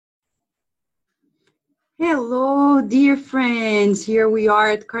Hello, dear friends. Here we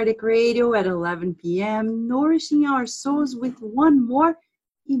are at Cardiac Radio at 11 p.m., nourishing our souls with one more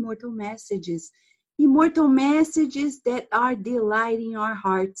immortal messages. Immortal messages that are delighting our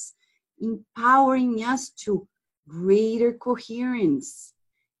hearts, empowering us to greater coherence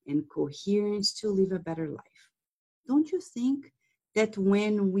and coherence to live a better life. Don't you think that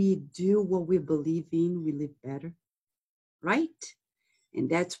when we do what we believe in, we live better? Right? And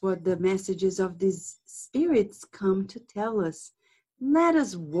that's what the messages of these spirits come to tell us. Let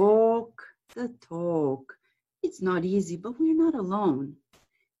us walk the talk. It's not easy, but we're not alone.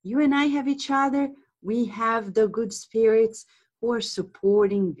 You and I have each other. We have the good spirits who are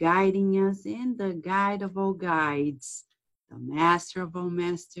supporting, guiding us, and the guide of all guides, the master of all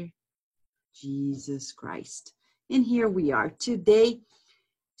masters, Jesus Christ. And here we are today,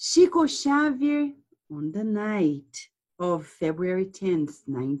 Chico Xavier on the night of February 10th,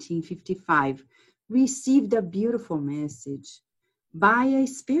 1955, received a beautiful message by a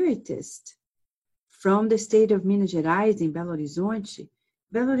spiritist from the state of Minas Gerais in Belo Horizonte.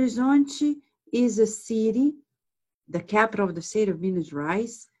 Belo Horizonte is a city, the capital of the state of Minas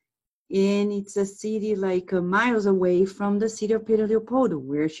Gerais, and it's a city like miles away from the city of Pedro Leopoldo,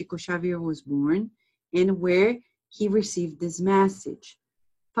 where Chico Xavier was born and where he received this message.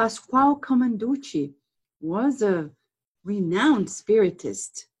 Paschoal Commanducci was a renowned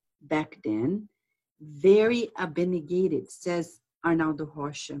spiritist back then, very abnegated, says Arnaldo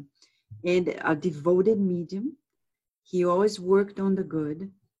Rocha, and a devoted medium. He always worked on the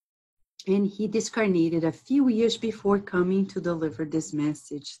good, and he discarnated a few years before coming to deliver this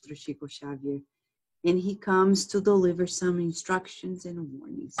message through Chico Xavier. And he comes to deliver some instructions and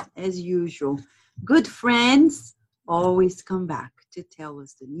warnings, as usual. Good friends always come back to tell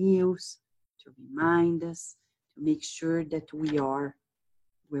us the news, to remind us, to make sure that we are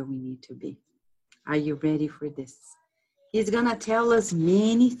where we need to be. Are you ready for this? He's going to tell us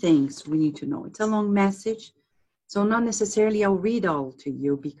many things we need to know. It's a long message, so not necessarily I'll read all to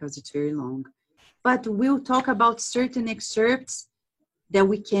you because it's very long, but we'll talk about certain excerpts that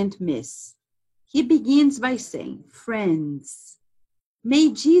we can't miss. He begins by saying, friends,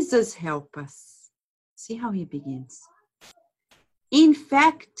 may Jesus help us. See how he begins. In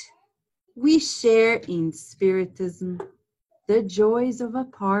fact, we share in Spiritism the joys of a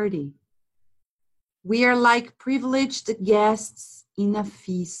party. We are like privileged guests in a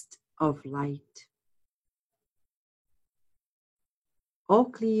feast of light. All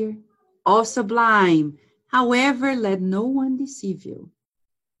clear, all sublime, however, let no one deceive you.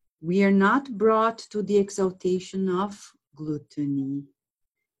 We are not brought to the exaltation of gluttony.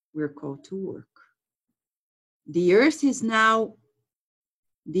 We're called to work. The earth of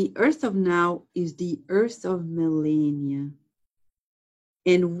now is the earth of millennia.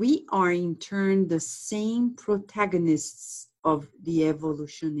 And we are in turn the same protagonists of the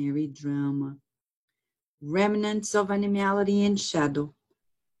evolutionary drama. Remnants of animality and shadow.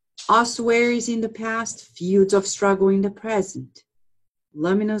 Ossuaries in the past, fields of struggle in the present.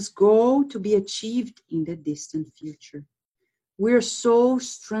 Luminous goal to be achieved in the distant future. We're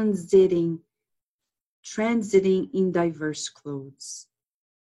souls transiting in diverse clothes.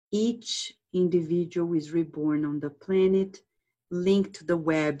 Each individual is reborn on the planet, linked to the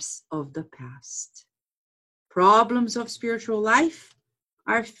webs of the past. Problems of spiritual life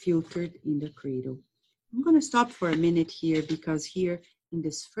are filtered in the cradle. I'm going to stop for a minute here because here in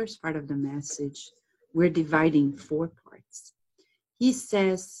this first part of the message, we're dividing 4 parts. He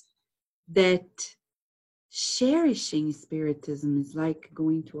says that cherishing Spiritism is like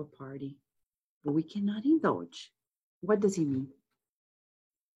going to a party, but we cannot indulge. What does he mean?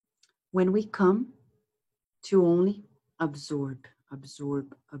 When we come to only absorb.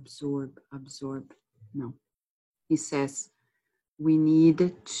 No. He says we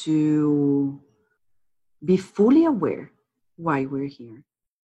need to be fully aware why we're here.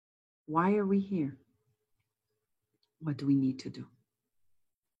 Why are we here? What do we need to do?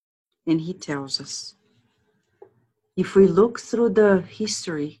 And he tells us, if we look through the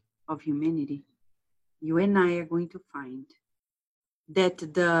history of humanity, you and I are going to find that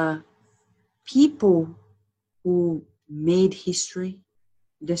the people who made history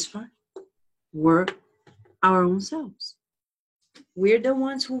this far were our own selves. We're the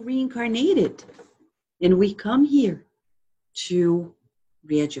ones who reincarnated, and we come here to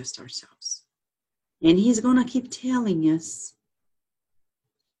readjust ourselves. And he's going to keep telling us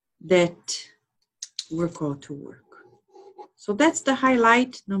that we're called to work. So that's the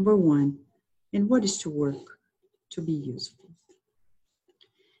highlight number 1. And what is to work? To be useful.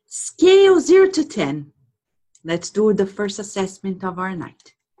 Scale 0 to 10. Let's do the first assessment of our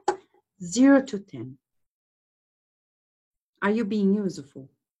night. 0 to 10. Are you being useful?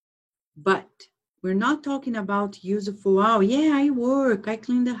 But we're not talking about useful. Oh, yeah, I work, I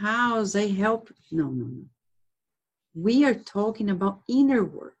clean the house, I help. No, no, no. We are talking about inner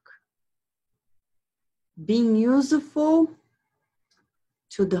work. Being useful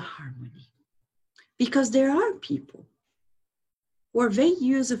to the harmony. Because there are people who are very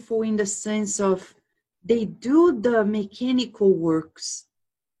useful in the sense of they do the mechanical works,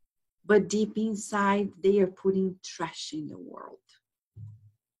 but deep inside they are putting trash in the world.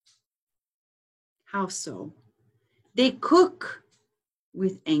 How so? They cook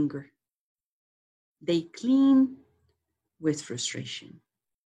with anger. They clean with frustration.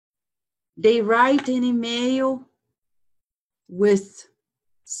 They write an email with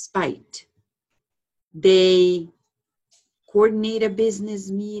spite. They coordinate a business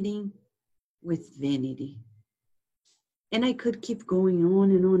meeting with vanity. And I could keep going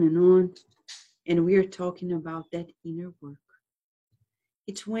on and on and on. And we are talking about that inner work.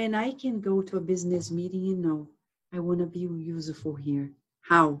 It's when I can go to a business meeting and know I want to be useful here.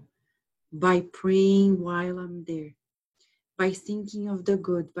 How? By praying while I'm there. By thinking of the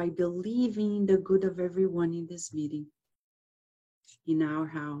good. By believing in the good of everyone in this meeting. In our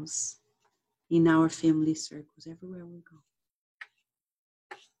house. In our family circles. Everywhere we go.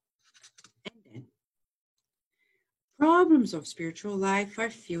 And then, problems of spiritual life are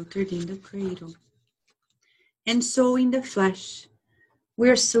filtered in the cradle. And so in the flesh, we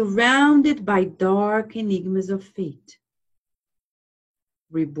are surrounded by dark enigmas of fate.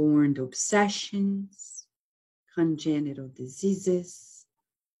 Reborn obsessions, congenital diseases,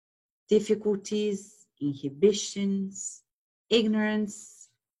 difficulties, inhibitions, ignorance,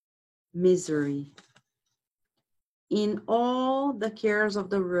 misery. In all the cares of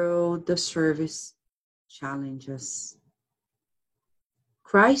the road, the service challenges.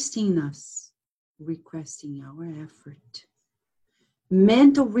 Christ in us, requesting our effort.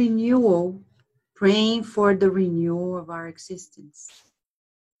 Mental renewal, praying for the renewal of our existence.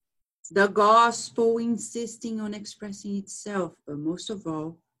 The gospel insisting on expressing itself, but most of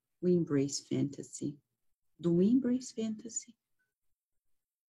all, we embrace fantasy. Do we embrace fantasy?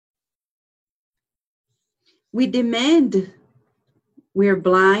 We demand, we're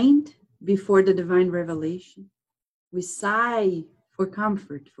blind before the divine revelation. We sigh for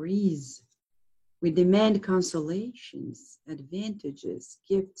comfort, for ease. We demand consolations, advantages,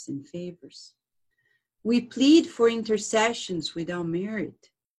 gifts, and favors. We plead for intercessions without merit.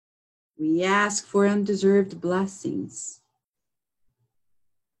 We ask for undeserved blessings.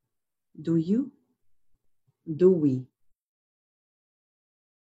 Do you? Do we?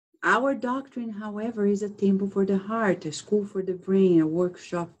 Our doctrine, however, is a temple for the heart, a school for the brain, a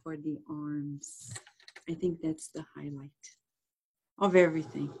workshop for the arms. I think that's the highlight of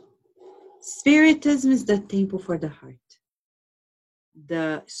everything. Spiritism is the temple for the heart,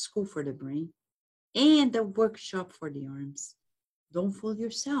 the school for the brain, and the workshop for the arms. Don't fool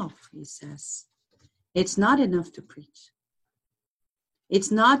yourself, he says. It's not enough to preach.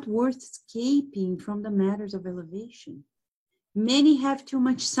 It's not worth escaping from the matters of elevation. Many have too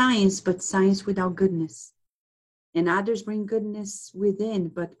much science, but science without goodness. And others bring goodness within,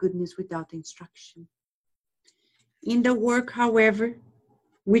 but goodness without instruction. In the work, however,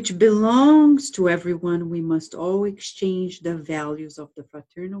 which belongs to everyone, we must all exchange the values of the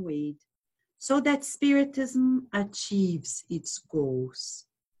fraternal aid so that Spiritism achieves its goals.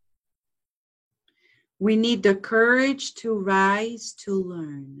 We need the courage to rise to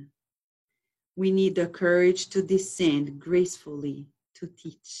learn. We need the courage to descend gracefully to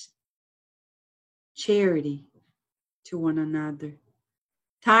teach. Charity to one another.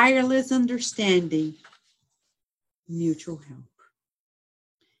 Tireless understanding. Mutual help.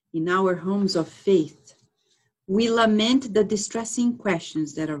 In our homes of faith, we lament the distressing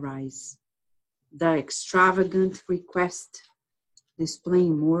questions that arise. The extravagant request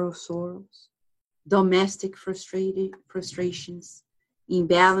displaying moral sorrows. Domestic frustrations.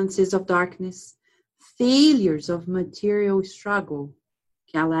 Imbalances of darkness, failures of material struggle,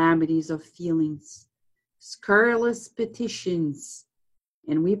 calamities of feelings, scurrilous petitions,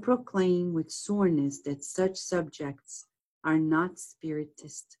 and we proclaim with soreness that such subjects are not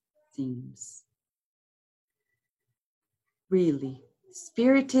spiritist themes. Really,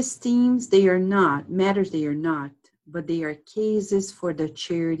 spiritist themes, they are not, matters they are not, but they are cases for the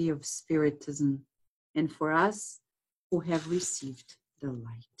charity of Spiritism and for us who have received the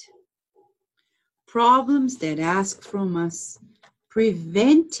light. Problems that ask from us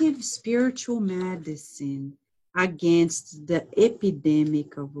preventive spiritual medicine against the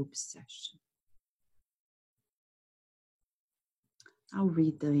epidemic of obsession. I'll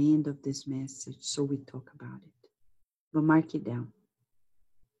read the end of this message so we talk about it. But mark it down.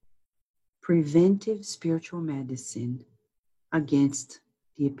 Preventive spiritual medicine against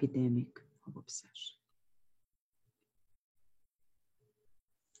the epidemic of obsession.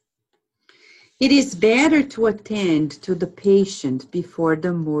 It is better to attend to the patient before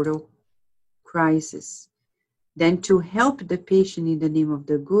the mortal crisis than to help the patient in the name of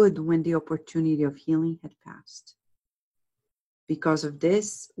the good when the opportunity of healing had passed. Because of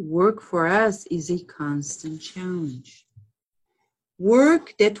this, work for us is a constant challenge.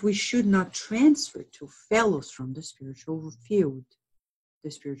 Work that we should not transfer to fellows from the spiritual field,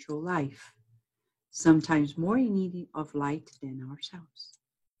 the spiritual life, sometimes more in need of light than ourselves.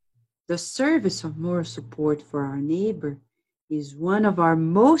 The service of moral support for our neighbor is one of our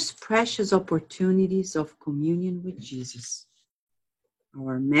most precious opportunities of communion with Jesus,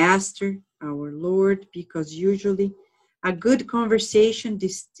 our Master, our Lord, because usually a good conversation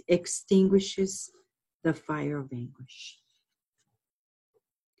extinguishes the fire of anguish.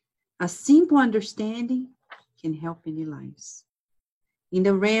 A simple understanding can help many lives. In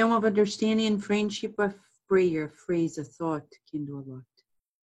the realm of understanding and friendship, a prayer, a phrase, a thought can do a lot.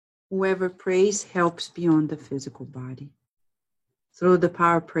 Whoever prays helps beyond the physical body. Through the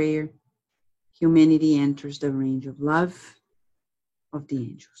power of prayer, humanity enters the range of love of the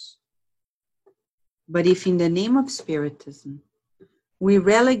angels. But if in the name of Spiritism, we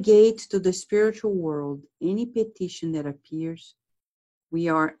relegate to the spiritual world any petition that appears, we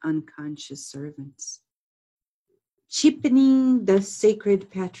are unconscious servants, cheapening the sacred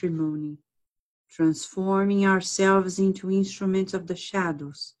patrimony, transforming ourselves into instruments of the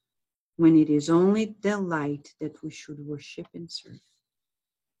shadows, when it is only the light that we should worship and serve.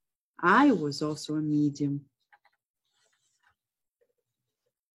 I was also a medium,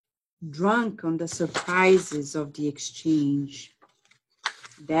 drunk on the surprises of the exchange,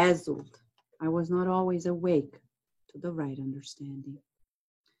 dazzled. I was not always awake to the right understanding.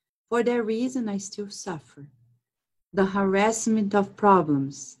 For that reason, I still suffer the harassment of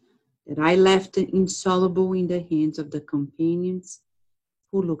problems that I left insoluble in the hands of the companions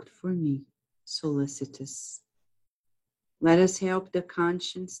who looked for me, solicitous. Let us help the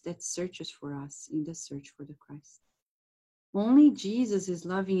conscience that searches for us in the search for the Christ. Only Jesus is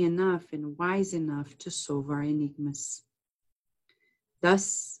loving enough and wise enough to solve our enigmas.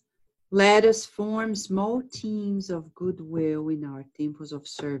 Thus, let us form small teams of goodwill in our temples of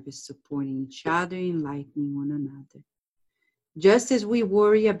service, supporting each other, enlightening one another. Just as we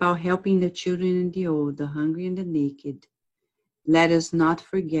worry about helping the children and the old, the hungry and the naked, let us not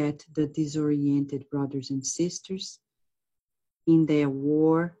forget the disoriented brothers and sisters in their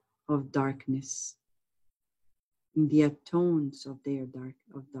war of darkness, in the atones of their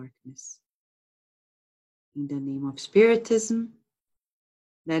darkness. In the name of Spiritism,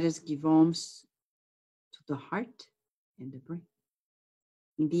 let us give alms to the heart and the brain.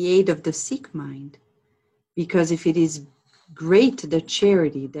 In the aid of the sick mind, because if it is great the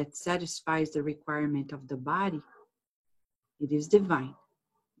charity that satisfies the requirement of the body, it is divine,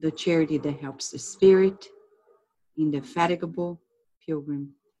 the charity that helps the spirit, indefatigable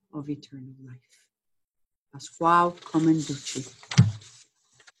pilgrim of eternal life. Paschoal, Commanducci.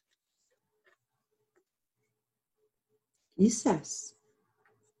 He says,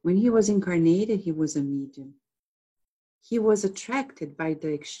 when he was incarnated, he was a medium. He was attracted by the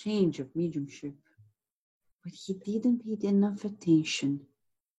exchange of mediumship, but he didn't pay enough attention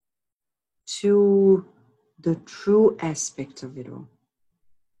to the true aspect of it all.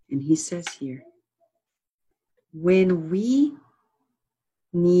 And he says here, when we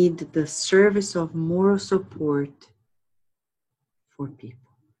need the service of moral support for people,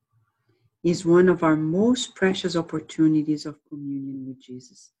 is one of our most precious opportunities of communion with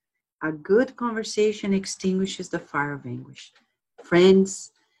Jesus. A good conversation extinguishes the fire of anguish.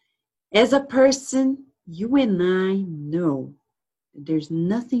 Friends, as a person, you and I know that there's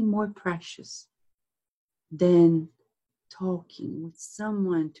nothing more precious than talking with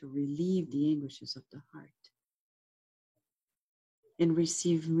someone to relieve the anguishes of the heart and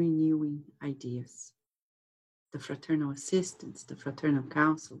receive renewing ideas. The fraternal assistance, the fraternal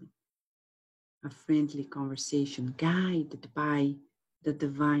counseling, a friendly conversation guided by the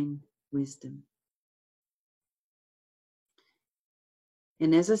divine wisdom.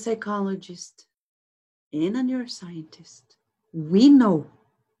 And as a psychologist and a neuroscientist, we know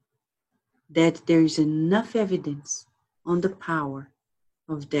that there is enough evidence on the power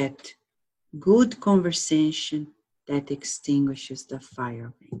of that good conversation that extinguishes the fire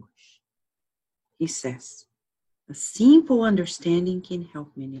of anguish. He says, a simple understanding can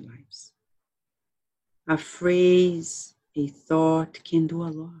help many lives. A phrase, a thought can do a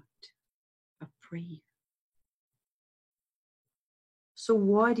lot. A prayer. So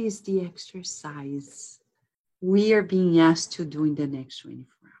what is the exercise we are being asked to do in the next 24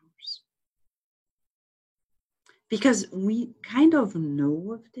 hours? Because we kind of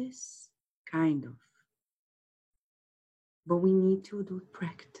know of this, kind of, but we need to do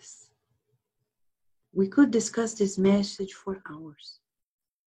practice. We could discuss this message for hours,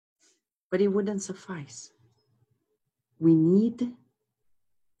 but it wouldn't suffice. We need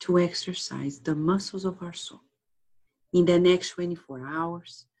to exercise the muscles of our soul. In the next 24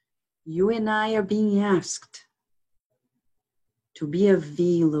 hours, you and I are being asked to be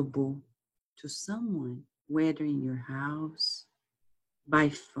available to someone, whether in your house, by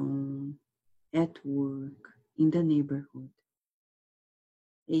phone, at work, in the neighborhood.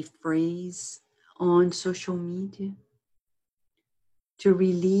 A phrase on social media to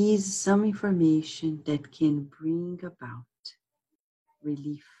release some information that can bring about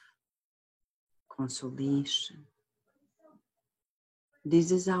relief, consolation.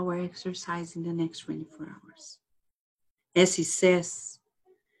 This is our exercise in the next 24 hours. As he says,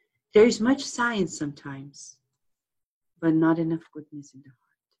 there is much science sometimes, but not enough goodness in the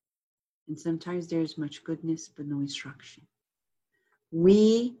heart. And sometimes there is much goodness, but no instruction.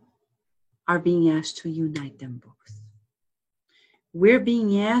 We are being asked to unite them both. We're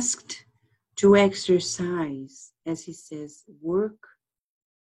being asked to exercise, as he says, work.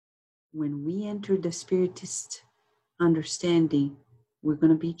 When we enter the Spiritist understanding, we're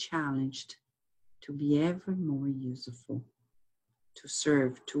going to be challenged to be ever more useful, to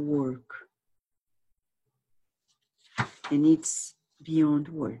serve, to work. And it's beyond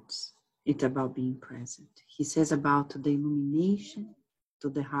words. It's about being present. He says about the illumination to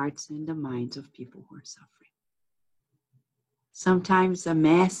the hearts and the minds of people who are suffering. Sometimes a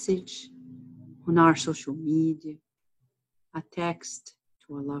message on our social media, a text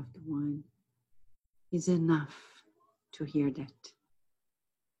to a loved one is enough to hear that.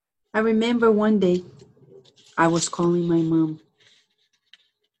 I remember one day I was calling my mom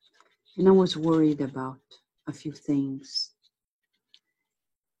and I was worried about a few things.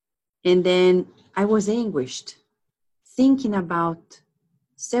 And then I was anguished, thinking about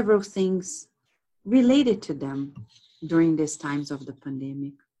several things related to them during these times of the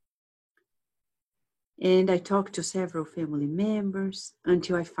pandemic. And I talked to several family members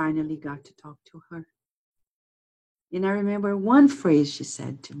until I finally got to talk to her. And I remember one phrase she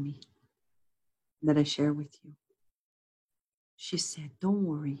said to me that I share with you. She said, "Don't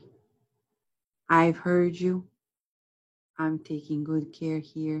worry. I've heard you. I'm taking good care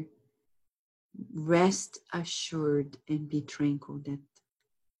here. Rest assured and be tranquil that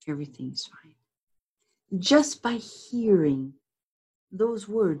everything's fine." Just by hearing those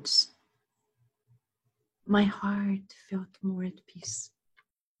words, my heart felt more at peace.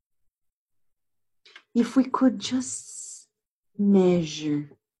 If we could just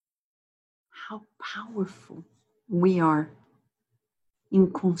measure how powerful we are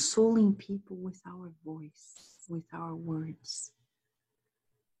in consoling people with our voice, with our words.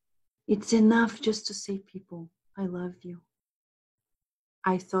 It's enough just to say, people, I love you.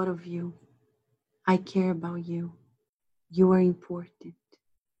 I thought of you. I care about you. You are important.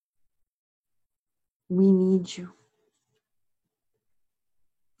 We need you.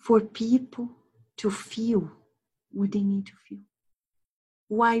 For people to feel what they need to feel.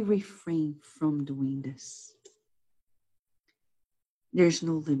 Why refrain from doing this? There's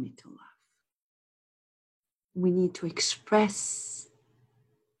no limit to love. We need to express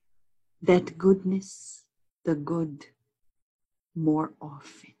that goodness, the good, more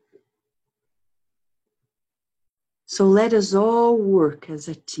often. So let us all work as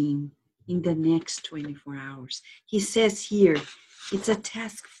a team in the next 24 hours. He says here, it's a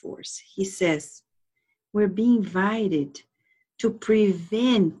task force. He says, we're being invited to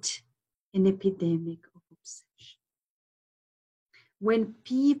prevent an epidemic of obsession. When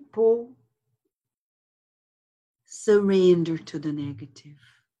people surrender to the negative,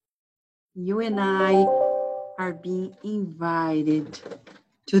 you and I are being invited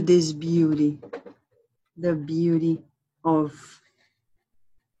to this beauty, the beauty of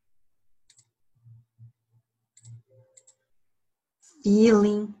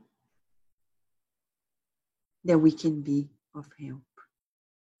feeling that we can be of help,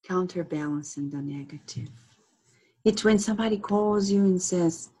 counterbalancing the negative. It's when somebody calls you and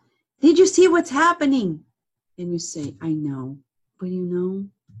says, "Did you see what's happening?" And you say, "I know, but you know,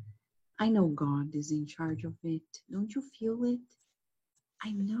 I know God is in charge of it. Don't you feel it?"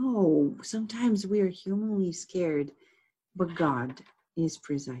 I know sometimes we are humanly scared, but God is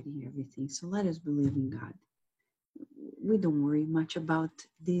presiding everything. So let us believe in God. We don't worry much about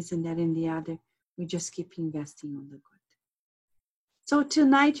this and that and the other. We just keep investing on the good. So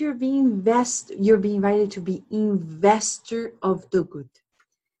tonight you're being invited to be investor of the good.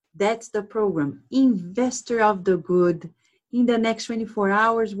 That's the program, investor of the good. In the next 24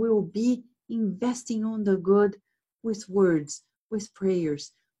 hours, we will be investing on the good with words, with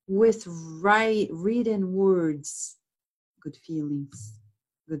prayers, with written words, good feelings,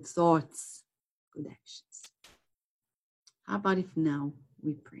 good thoughts, good actions. How about if now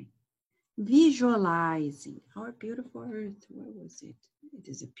we pray? Visualizing our beautiful earth. Where was it? It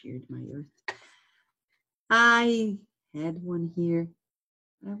disappeared, my earth. I had one here,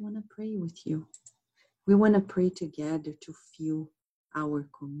 but I want to pray with you. We want to pray together to feel our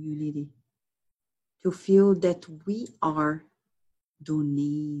community, to feel that we are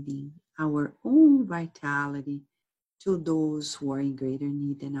donating our own vitality to those who are in greater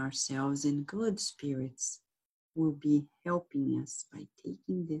need than ourselves, and good spirits will be helping us by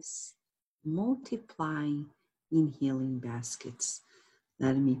taking this, multiplying in healing baskets.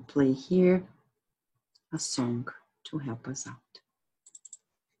 Let me play here a song to help us out.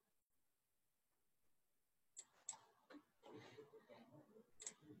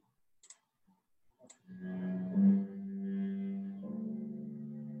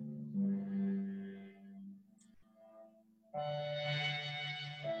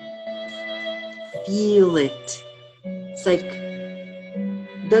 Feel it. It's like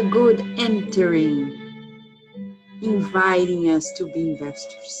the good entering, inviting us to be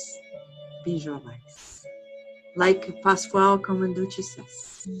investors. Visualize. Like Paschoal Commanducci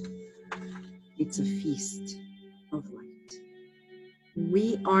says, it's a feast of light.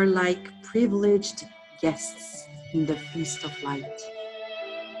 We are like privileged guests in the feast of light,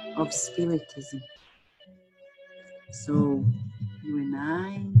 of spiritism. So you and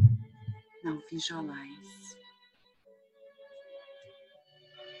I now visualize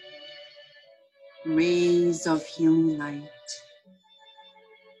rays of healing light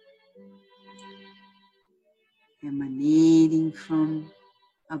emanating from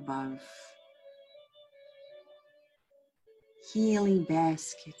above, healing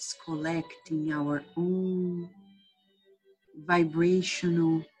baskets collecting our own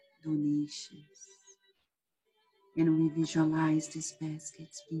vibrational donations. And we visualize these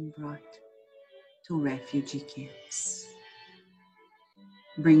baskets being brought to refugee camps,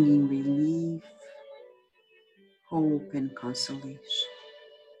 bringing relief, hope, and consolation.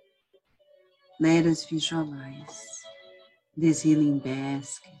 Let us visualize these healing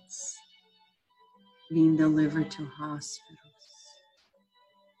baskets being delivered to hospitals,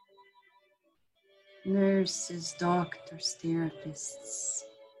 nurses, doctors, therapists,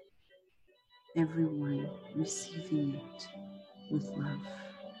 everyone receiving it with love.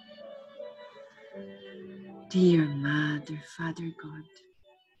 Dear Mother, Father God,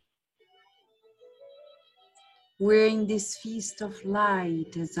 we're in this feast of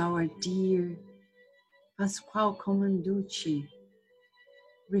light as our dear Paschoal Commanducci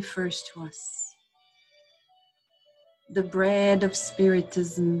refers to us. The bread of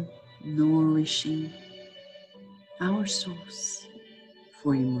spiritism nourishing our souls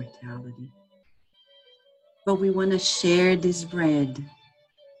for immortality. But we want to share this bread,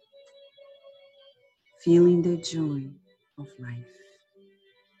 feeling the joy of life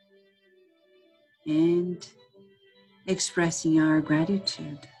and expressing our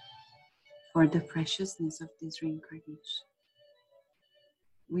gratitude for the preciousness of this reincarnation.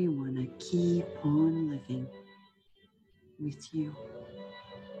 We want to keep on living with you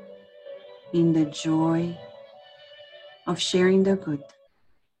in the joy of sharing the good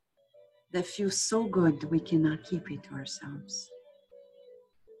that feels so good we cannot keep it to ourselves.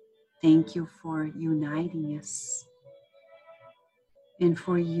 Thank you for uniting us and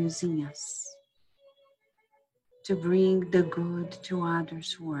for using us to bring the good to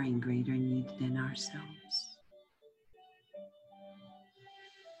others who are in greater need than ourselves.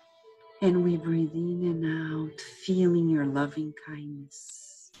 And we breathe in and out, feeling your loving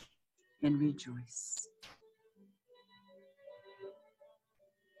kindness, and rejoice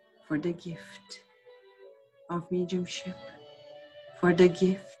for the gift of mediumship, for the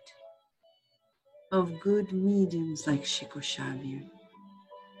gift of good mediums like Chico Xavier,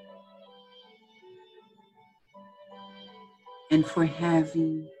 and for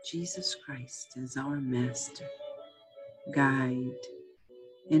having Jesus Christ as our master, guide,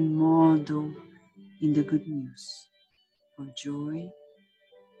 and model in the good news of joy,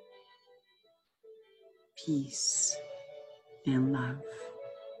 peace, and love.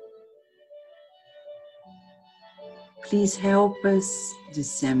 Please help us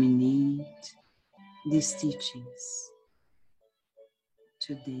disseminate these teachings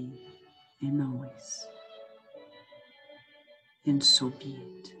today and always. and so be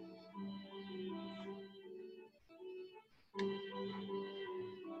it.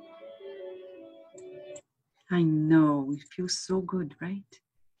 I know, it feels so good, right?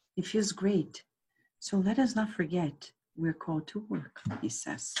 It feels great. So let us not forget, we're called to work, he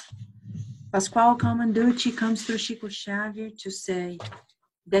says. Paschoal Commanducci comes through Chico Xavier to say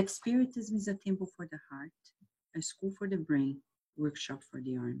that Spiritism is a temple for the heart, a school for the brain, workshop for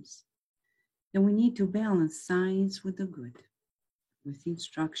the arms. And we need to balance science with the good, with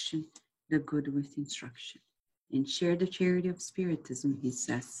instruction, the good with instruction, and share the charity of Spiritism, he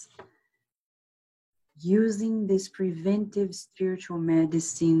says. Using this preventive spiritual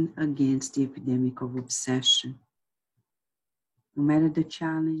medicine against the epidemic of obsession. No matter the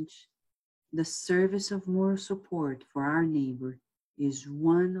challenge, the service of moral support for our neighbor is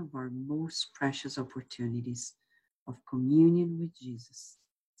one of our most precious opportunities of communion with Jesus,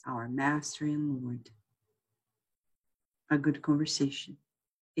 our Master and Lord. A good conversation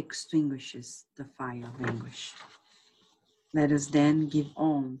extinguishes the fire of anguish. Let us then give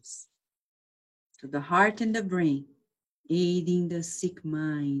alms to the heart and the brain, aiding the sick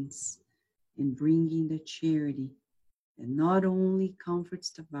minds and bringing the charity that not only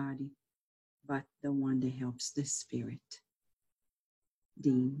comforts the body, but the one that helps the spirit,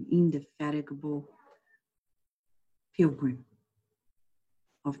 the indefatigable pilgrim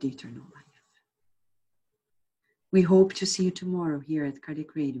of the eternal life. We hope to see you tomorrow here at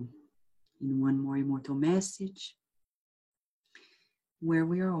Cardiac Radio in one more immortal message, where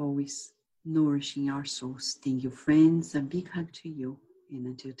we are always nourishing our souls. Thank you, friends. A big hug to you. And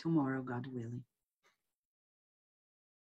until tomorrow, God willing.